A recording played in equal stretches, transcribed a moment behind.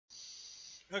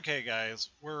Okay, guys,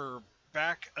 we're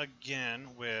back again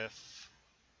with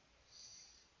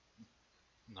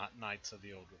not Knights of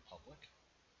the Old Republic.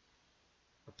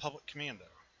 Republic Commando.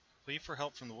 Plea for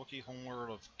help from the Wookiee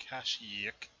homeworld of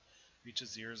Kashyyyk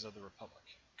reaches the ears of the Republic.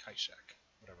 Kashyyyk,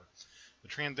 whatever. The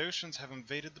Trandoshians have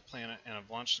invaded the planet and have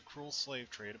launched a cruel slave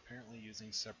trade, apparently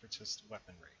using separatist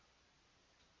weaponry.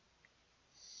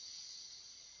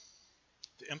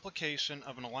 The implication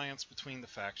of an alliance between the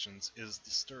factions is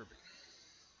disturbing.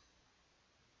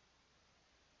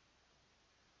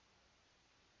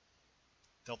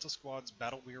 Delta Squad's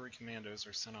battle-weary commandos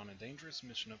are sent on a dangerous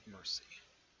mission of mercy.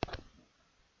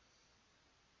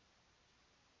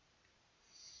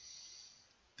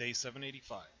 Day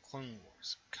 785, Clone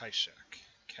Wars, Kashyyyk.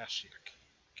 Kashyyyk?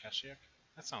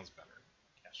 That sounds better.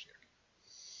 Kashyyyk.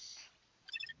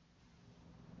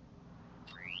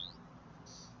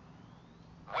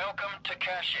 Welcome to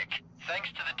Kashyyyk. Thanks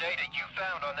to the data you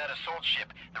found on that assault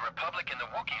ship, the Republic and the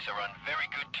Wookiees are on very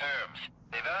good terms.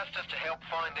 They've asked us to help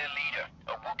find their leader,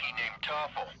 a Wookiee named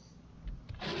Tarful.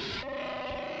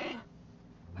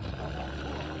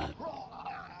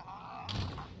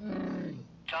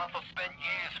 Tarful spent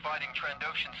years fighting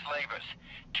Trandoshian slavers.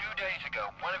 2 days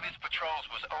ago, one of his patrols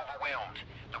was overwhelmed.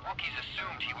 The Wookiees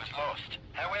assumed he was lost.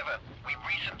 However, we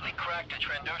recently cracked a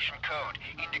Trandoshian code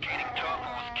indicating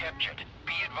Tarful was captured.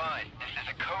 Be advised, this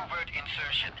is a covert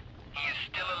insertion. He is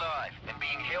still alive and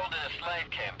being held in a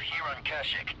slave camp here on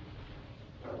Kashyyyk.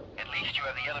 At least you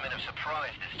have the element of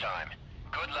surprise this time.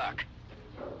 Good luck.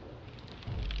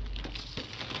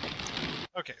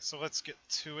 Okay, so let's get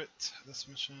to it. This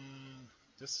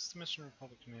is the mission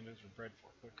Republic Commandos are bred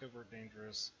for. Quick, covert,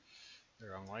 dangerous.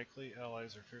 They're unlikely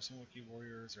allies or fearsome Wookiee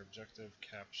warriors. Their objective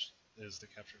is the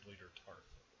captured leader Tarful.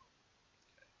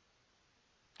 Okay.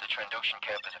 The Trandoshian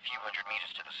camp is a few hundred meters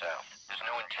to the south. There's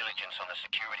no intelligence on the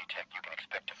security tech you can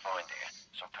expect to find there,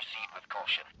 so proceed with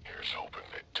caution. Here's hoping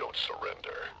they don't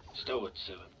surrender. Stow it,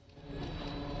 7.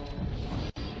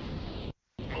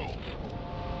 Move.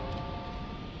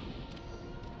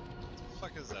 What the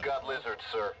fuck is that? Got lizards,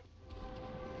 sir.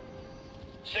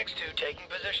 6-2 taking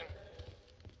position.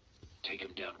 Take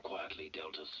him down quietly,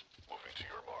 Deltas. Moving to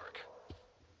your mark.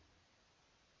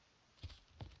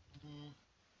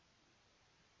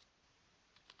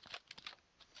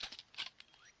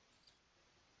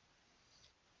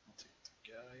 I'll take the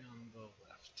guy on the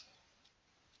left.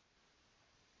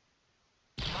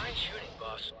 Fine shooting,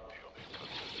 boss. The only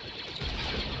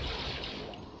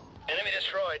Enemy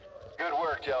destroyed. Good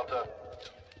work, Delta.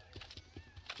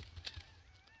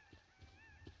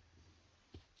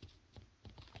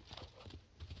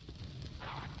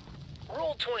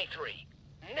 Rule 23.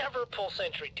 Never pull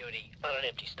sentry duty on an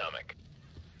empty stomach.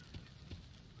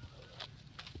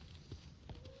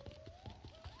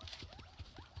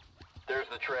 There's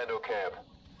the Trando camp.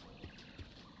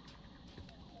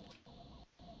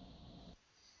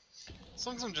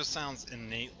 Some of them just sounds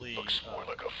innately looks more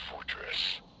like a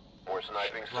fortress. More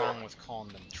sniping, wrong sir. with calling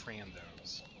them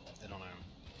Trandos. I don't know.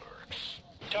 Mercs.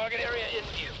 Target area in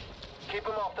view. Keep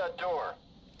him off that door.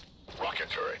 Rocket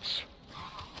turrets.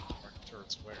 Rocket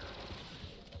turrets where?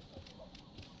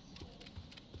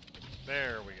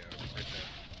 There we go. Right there.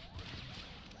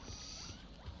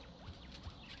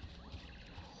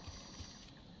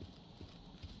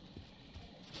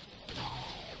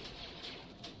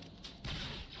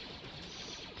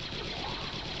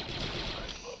 I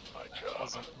love my job.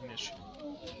 Wasn't an issue.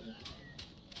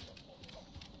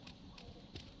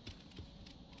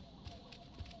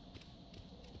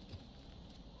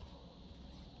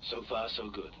 So far, so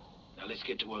good. Now let's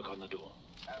get to work on the door.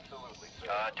 Absolutely, sir.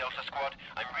 Delta Squad,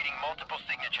 I'm reading multiple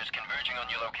signatures converging on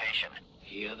your location.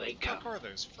 Here they What come. are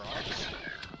those frogs?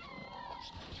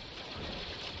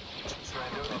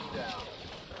 Trando is down.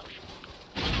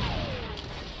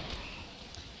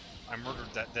 I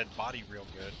murdered that dead body real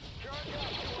good.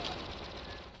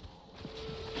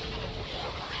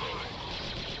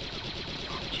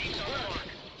 Chief's on the mark.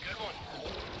 Good one.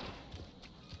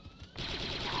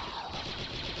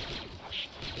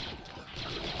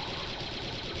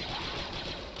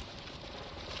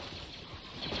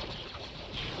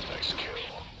 Nice kill.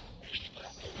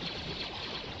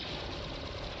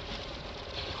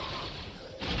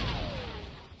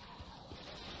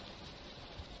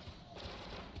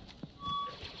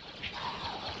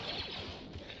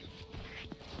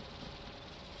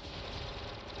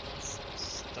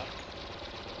 Stuck.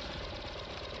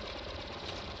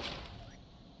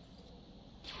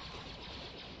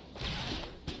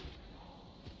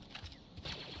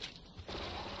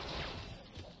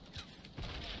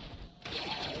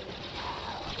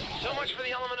 So much for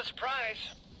the element of surprise.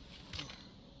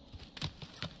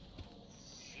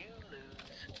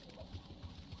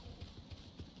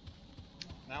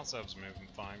 Now Zeb's moving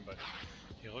fine, but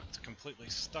he looked completely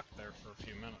stuck there for a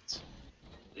few minutes.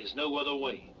 There's no other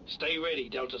way. Stay ready,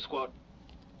 Delta Squad.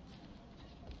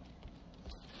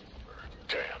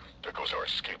 Damn, there goes our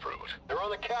escape route. They're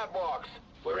on the catwalks.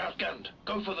 We're outgunned.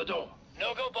 Go for the door.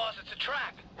 No go, boss. It's a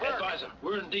trap. Advisor,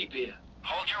 we're in deep here.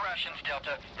 Hold your rations,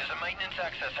 Delta. There's a maintenance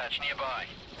access hatch nearby.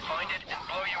 Find it and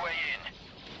blow your way in.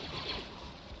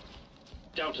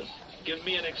 Delta, give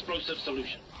me an explosive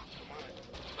solution.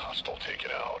 Hostile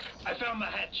taken out. I found the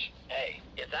hatch. Hey,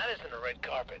 if that isn't a red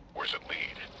carpet. Where's it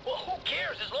lead? Well, who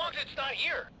cares, as long as it's not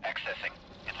here? Accessing.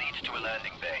 It leads to a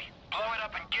landing bay. Blow it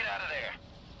up and get out of there.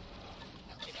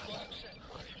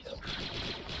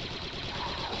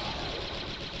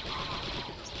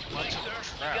 Much of sir. a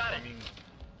You trap. got it. I mean,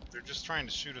 they're just trying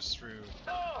to shoot us through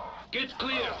Get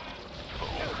clear.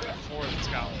 a floor that's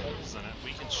got holes in it.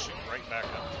 We can shoot right back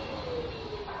up.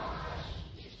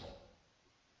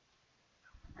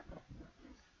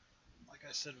 Like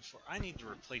I said before, I need to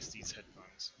replace these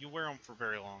headphones. You wear them for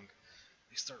very long.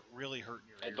 They start really hurting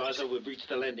your ears. Advisor, we've reached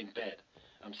the landing pad.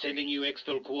 I'm sending you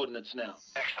exfil coordinates now.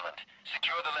 Excellent.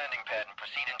 Secure the landing pad and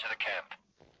proceed into the camp.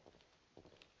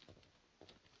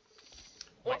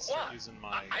 Might start using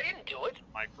my I didn't do it.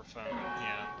 microphone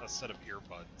and a set of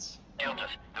earbuds. Delta,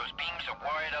 those beams are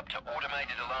wired up to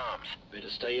automated alarms. Better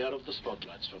stay out of the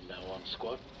spotlights from now on,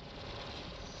 squad.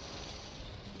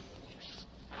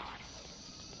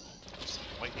 Some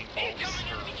lightning bulbs,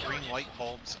 or green light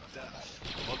bulbs of death.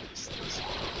 Love these things.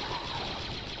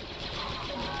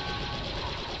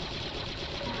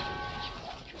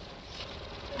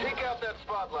 Take out that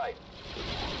spotlight.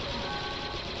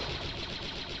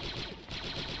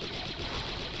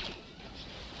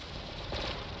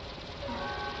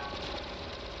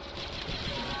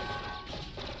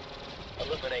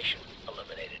 Elimination.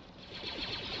 Eliminated.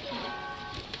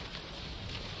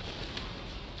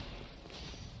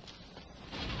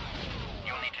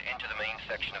 You'll need to enter the main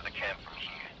section of the camp from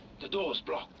here. The door's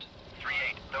blocked.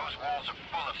 3-8, those walls are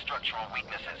full of structural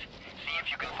weaknesses. See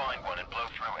if you can find one and blow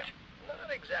through it.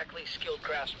 Not exactly skilled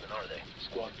craftsmen, are they?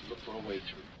 Squad, look for a way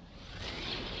through.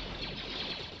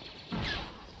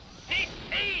 Need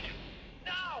aid!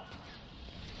 Now!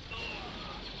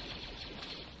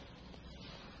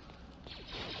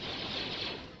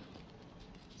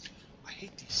 I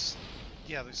hate these.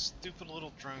 Yeah, those stupid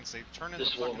little drones. They turn into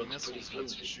This wall fucking looks pretty missiles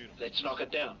once you flimsy. shoot them. Let's knock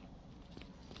it down.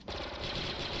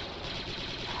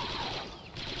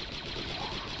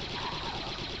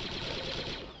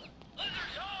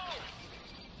 Lizard's home!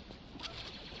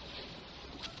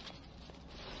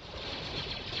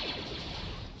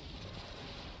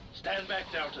 Stand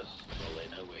back, Deltas. Well, they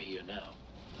know we're here now.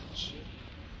 Shit.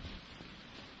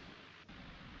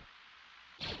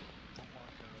 Don't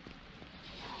walk out.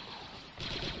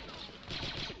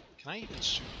 Can I even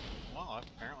shoot? Well,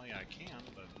 apparently I can,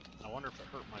 but I wonder if it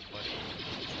hurt my buddy.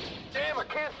 Damn, I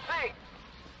can't see!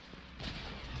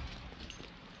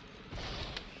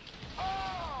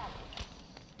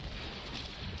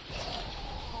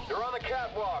 They're on the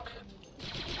catwalks.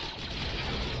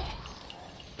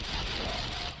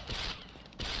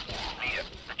 Leader,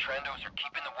 the Trandos are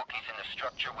keeping the Wookiees in the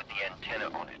structure with the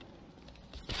antenna on it.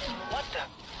 What the?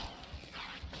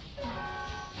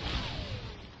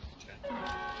 Okay.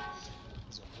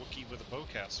 There's a Wookiee with a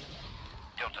bowcaster.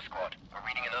 Delta Squad, we're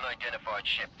reading an unidentified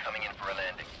ship coming in for a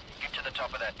landing. Get to the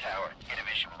top of that tower, get a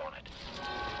visual on it.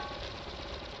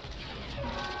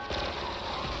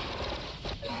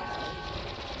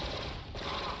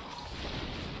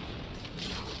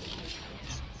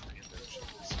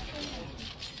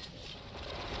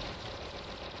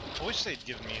 I wish they'd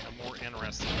given me a more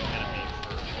interesting enemy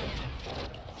for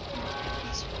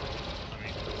this world. I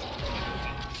mean,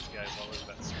 these guys all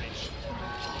over that spaceship.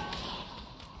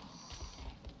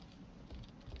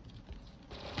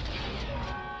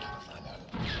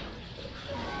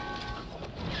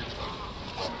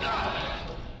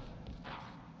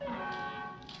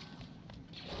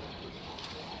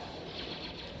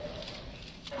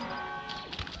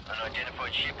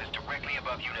 Unidentified ship is directly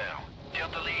above you now.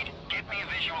 Delta Lead, get me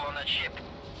a visual on that ship.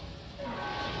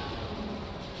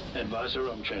 Advisor,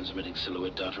 I'm transmitting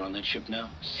silhouette data on that ship now.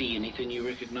 See anything you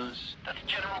recognize? That's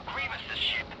General Grievous'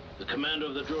 ship. The commander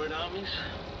of the droid armies?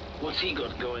 What's he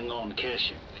got going on,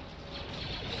 Kashyyyk?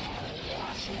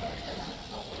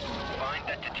 Find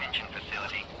that detention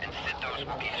facility and set those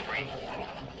Wookiees free.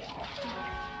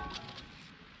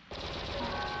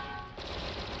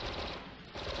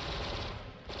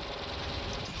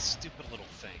 These stupid little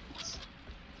things.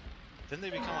 Then they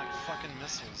become like fucking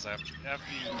missiles after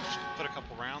you put a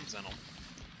couple rounds in them.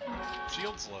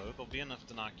 Shield's low, they'll be enough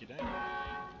to knock you down.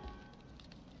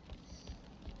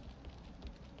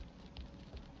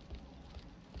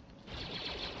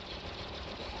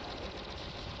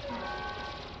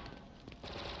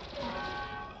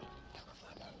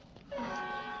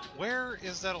 Where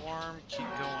is that alarm keep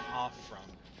going off from?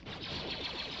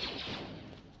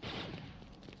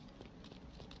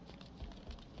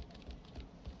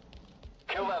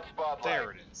 Kill that spotlight. There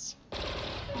it is.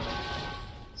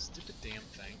 Stupid damn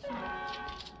thing.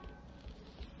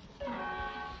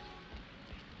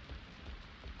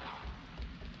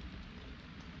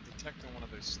 Detecting one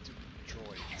of those stupid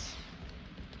droids.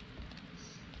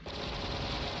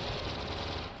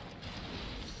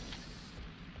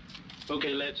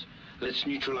 Okay, let's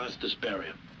neutralize this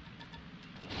barrier.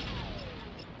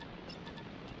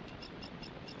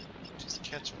 Just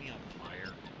catch me on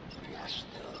fire.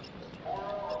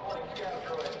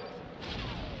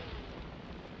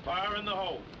 Fire in the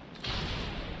hole.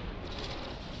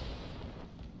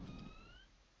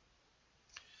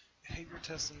 Behavior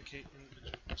tests indicate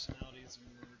individual personalities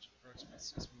emerge approximately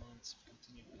 6 months of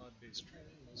continued pod-based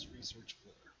training, most research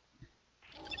floor.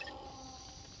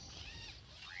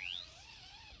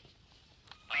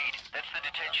 Lead, that's the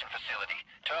detention facility.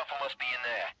 Tarful must be in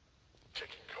there.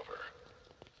 Taking cover.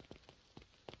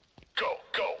 Go,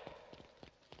 go!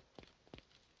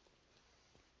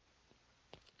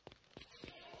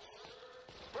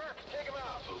 Burke, take him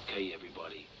out. Okay,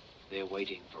 everybody. They're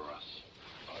waiting for us.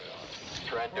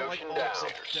 Trandoshian Well, like down. all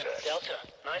of death. Delta,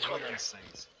 nice What one are there. these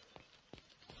things?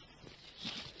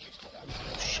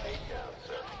 Take down,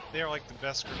 sir. They are like the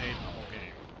best grenade in the whole game.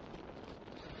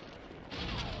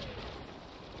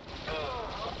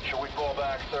 Should we fall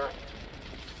back, sir?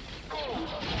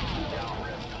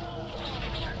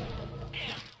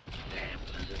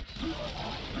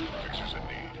 Fixers in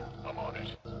need. I'm on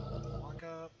it. Walk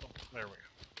up. Oh, there we go.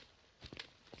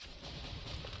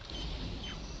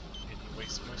 And you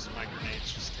waste most of my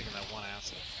grenades just taking that one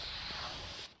acid.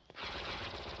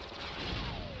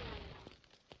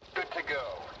 Good to go.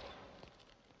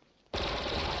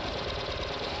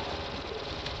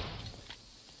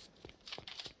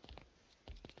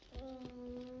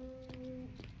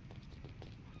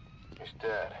 He's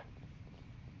dead.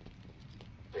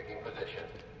 Taking position.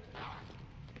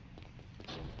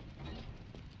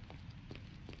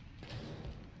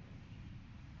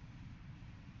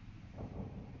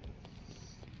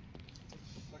 What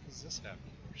the fuck is this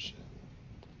happening? Oh shit.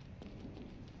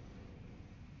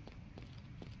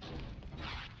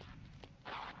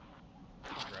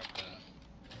 Grab that.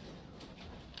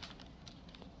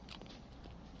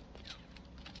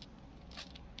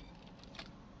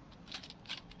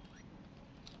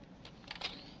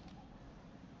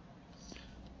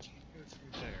 Can't go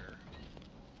through there.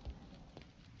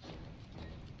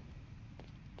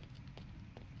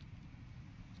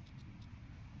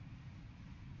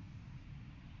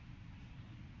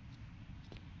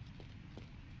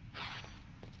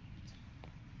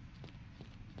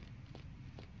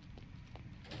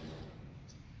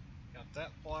 Got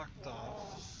that blocked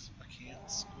off. I can't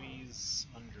squeeze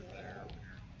under there.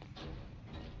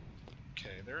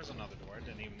 Okay, there's another door. I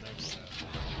didn't even notice that.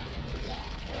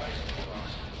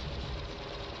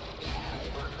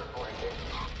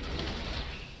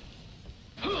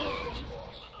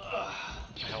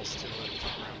 The hell's too late.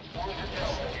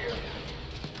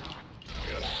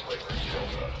 Got slavers,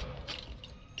 Delta.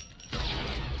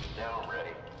 Now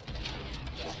ready.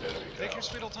 Enemy Take down. your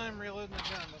sweet old time reloading the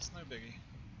gun. That's no biggie.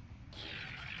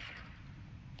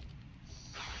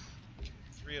 Okay,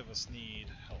 3 of us need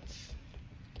health.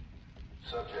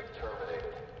 Subject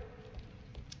terminated.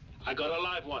 I got a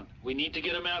live one. We need to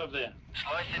get him out of there.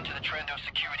 Slice into the Trendo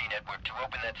security network to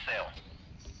open that cell.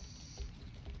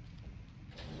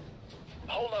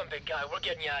 Hold on, big guy. We're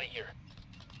getting you out of here.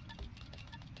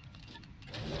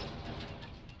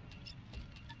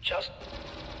 Just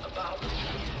about.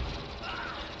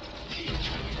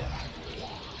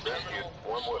 Rescue,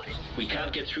 one working. We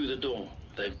can't get through the door.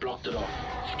 They've blocked it off.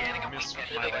 Scanning a Missed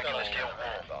weakness my in the light regular bulb. tail.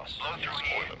 Blow through More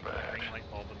here. than that. Green light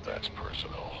bulb and That's then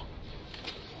personal.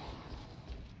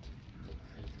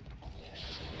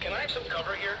 Can I have some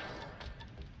cover here?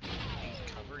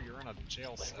 cover. You're in a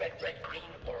jail cell. Red, green,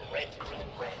 or red, green,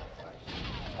 red.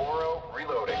 4-0,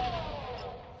 reloading.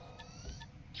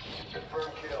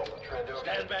 Confirm kill. Trendo.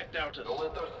 Stand back, Delta. Don't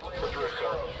let those flavors through.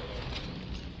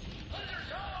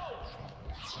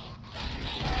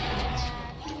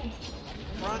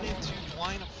 Run into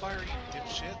line of fire, you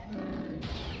dipshit.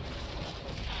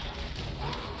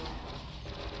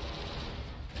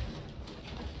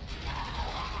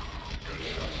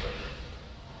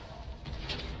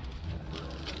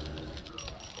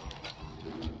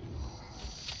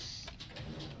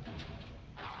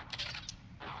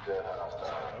 Dead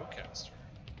hostile. Bowcaster.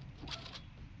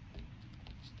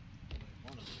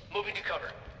 Moving to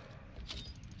cover.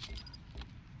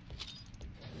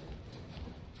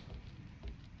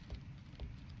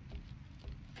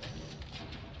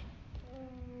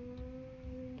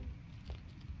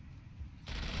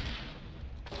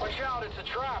 out, it's a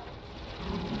trap.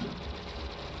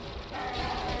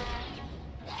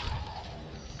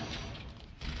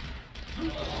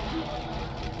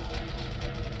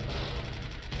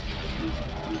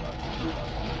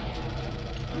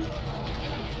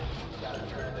 Got a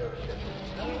trandoshian.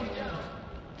 Another one down.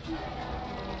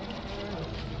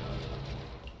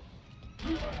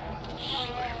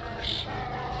 Slavers.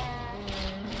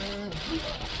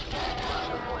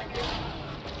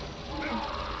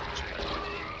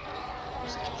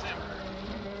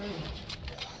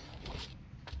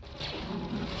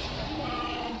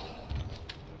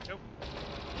 Nope.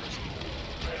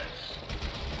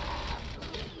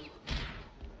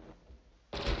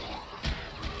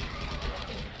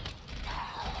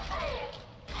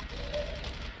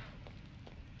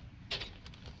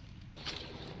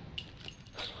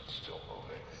 Still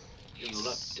moving. You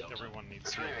left, Delta. Everyone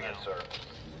needs to Retrieving now. it, sir.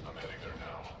 I'm heading there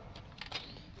now.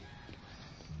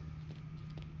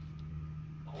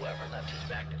 Whoever left his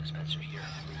magnet dispenser here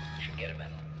should get a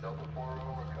medal. Delta 4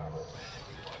 will recover.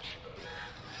 Much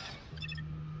better.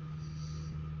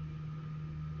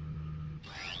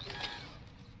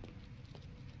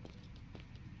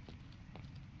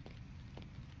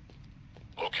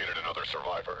 Located another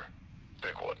survivor.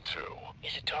 Big one, too.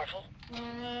 Is it Tarful?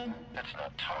 That's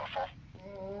not Tarful.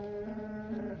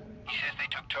 He says they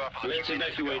took Tarful a Let's few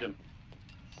minutes evacuate ago. him.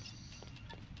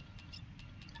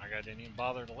 My guy didn't even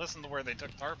bother to listen to where they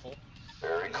took Tarful.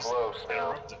 Very He just close now.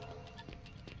 interrupted.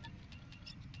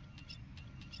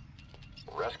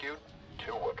 Rescued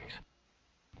 2 Wookiees.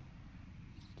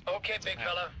 Okay, big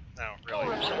fella. No, really.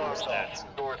 Rip some arms Stats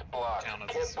off. Door's blocked. count as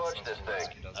a Can't budge this successful thing.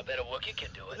 rescue, doesn't I it? bet a Wookiee can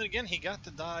do But it. then again, he got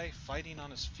to die fighting on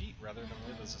his feet rather than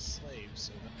live as a slave,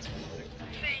 so that's a big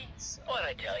See? so. What'd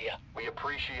I tell you? We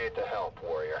appreciate the help,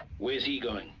 warrior. Where's he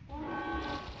going?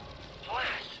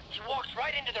 Blast! He walked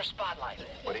right into their spotlight.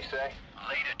 What'd he say?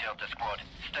 Later, Delta Squad.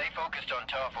 Stay focused on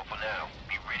Tarful for now.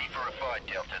 Be ready for a fight,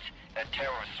 Deltas. That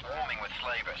tower is swarming with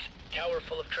slavers. Tower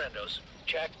full of trendos.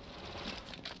 Check.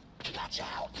 Watch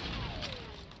out.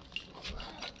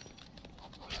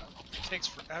 It takes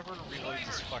forever to reload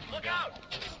this fucking Look gun.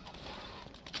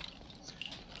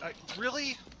 out!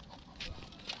 Really?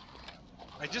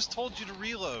 I just told you to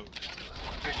reload.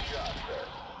 Good shot, sir.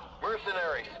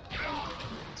 Mercenaries.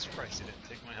 I'm surprised he didn't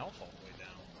take my health all the way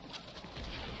down.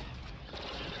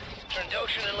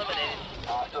 Trandoshian eliminated.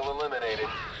 Hostile eliminated.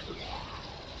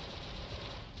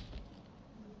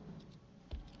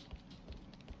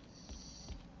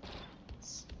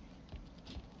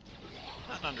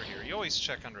 Not under here. You always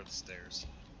check under the stairs.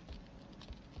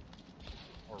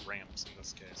 Or ramps in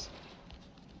this case.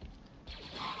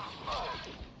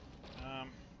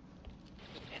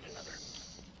 And another.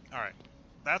 Alright.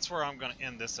 That's where I'm going to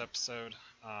end this episode.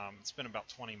 It's been about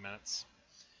 20 minutes.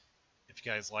 If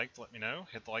you guys liked, let me know.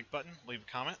 Hit the like button. Leave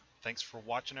a comment. Thanks for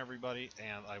watching, everybody.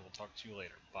 And I will talk to you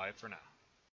later. Bye for now.